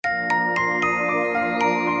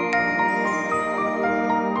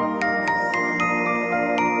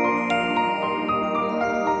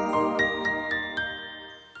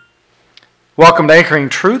Welcome to Anchoring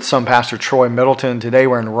Truths. I'm Pastor Troy Middleton. Today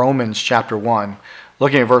we're in Romans chapter 1,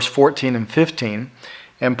 looking at verse 14 and 15.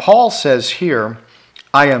 And Paul says here,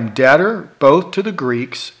 I am debtor both to the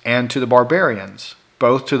Greeks and to the barbarians,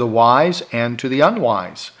 both to the wise and to the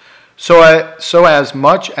unwise. So as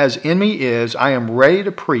much as in me is, I am ready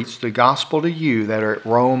to preach the gospel to you that are at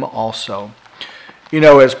Rome also.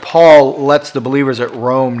 As Paul lets the believers at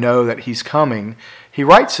Rome know that he's coming, he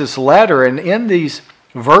writes this letter, and in these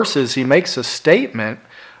verses, he makes a statement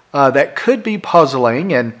that could be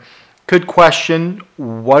puzzling and could question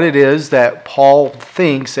what it is that Paul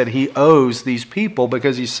thinks that he owes these people,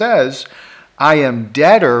 because he says, I am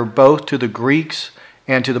debtor both to the Greeks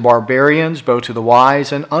and to the barbarians, both to the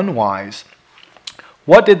wise and unwise.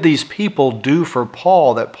 What did these people do for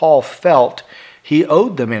Paul that Paul felt he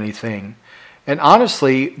owed them anything? And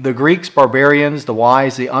honestly, the Greeks, barbarians, the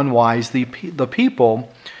wise, the unwise, the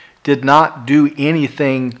people did not do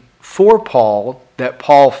anything for Paul that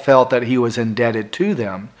Paul felt that he was indebted to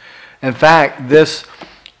them. In fact,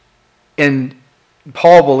 in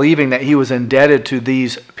Paul believing that he was indebted to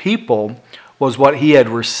these people was what he had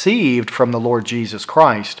received from the Lord Jesus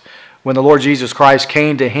Christ. When the Lord Jesus Christ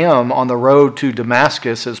came to him on the road to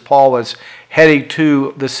Damascus, as Paul was heading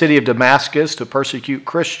to the city of Damascus to persecute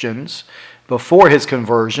Christians before his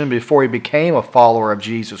conversion, before he became a follower of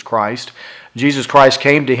Jesus Christ, Jesus Christ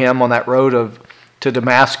came to him on that road to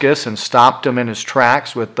Damascus and stopped him in his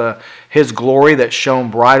tracks with his glory that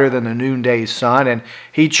shone brighter than the noonday sun. And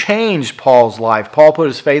he changed Paul's life. Paul put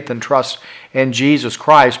his faith and trust in Jesus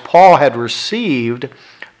Christ. Paul had received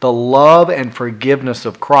the love and forgiveness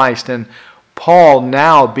of Christ. And Paul,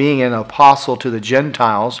 now being an apostle to the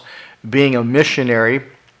Gentiles, being a missionary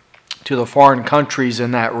to the foreign countries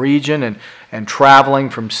in that region and traveling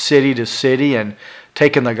from city to city and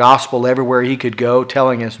taking the gospel everywhere he could go,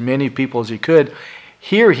 telling as many people as he could.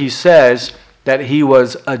 Here he says that he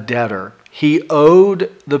was a debtor. He owed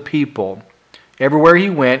the people. Everywhere he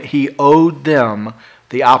went, he owed them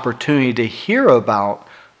the opportunity to hear about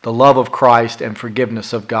the love of Christ and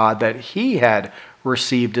forgiveness of God that he had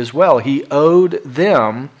received as well. He owed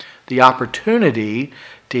them the opportunity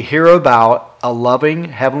to hear about a loving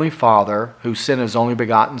Heavenly Father who sent his only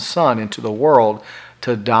begotten Son into the world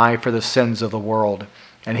to die for the sins of the world.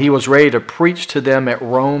 And he was ready to preach to them at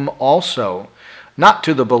Rome also. Not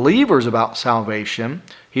to the believers about salvation.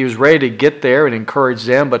 He was ready to get there and encourage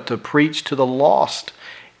them, but to preach to the lost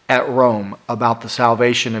at Rome about the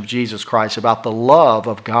salvation of Jesus Christ, about the love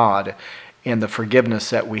of God and the forgiveness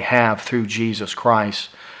that we have through Jesus Christ.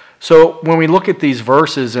 So when we look at these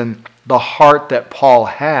verses and the heart that Paul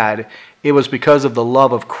had, it was because of the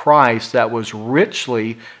love of Christ that was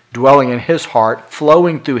richly dwelling in his heart,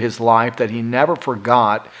 flowing through his life, that he never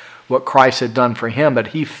forgot what Christ had done for him, but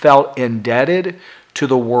he felt indebted to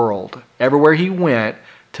the world everywhere he went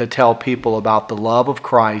to tell people about the love of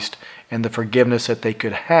Christ and the forgiveness that they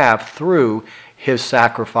could have through his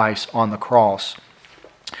sacrifice on the cross.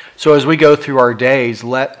 So as we go through our days,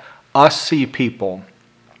 let us see people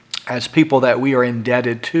as people that we are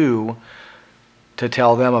indebted to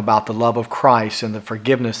tell them about the love of Christ and the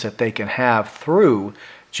forgiveness that they can have through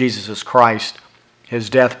Jesus Christ, his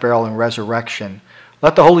death, burial, and resurrection.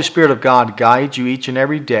 Let the Holy Spirit of God guide you each and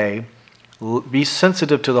every day. Be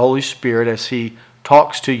sensitive to the Holy Spirit as he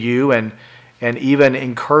talks to you and even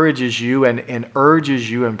encourages you and urges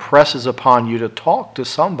you and presses upon you to talk to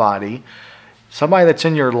somebody that's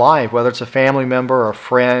in your life, whether it's a family member, a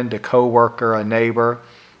friend, a co-worker, a neighbor.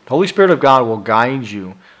 The Holy Spirit of God will guide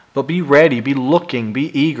you. But be ready, be looking,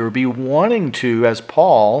 be eager, be wanting to, as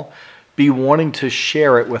Paul, be wanting to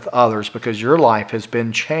share it with others, because your life has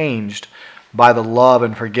been changed by the love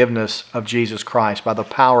and forgiveness of Jesus Christ, by the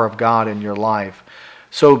power of God in your life.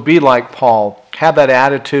 So be like Paul. Have that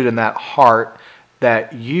attitude and that heart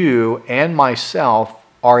that you and myself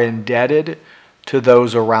are indebted to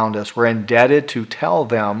those around us. We're indebted to tell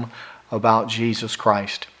them about Jesus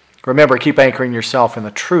Christ. Remember, keep anchoring yourself in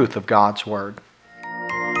the truth of God's Word.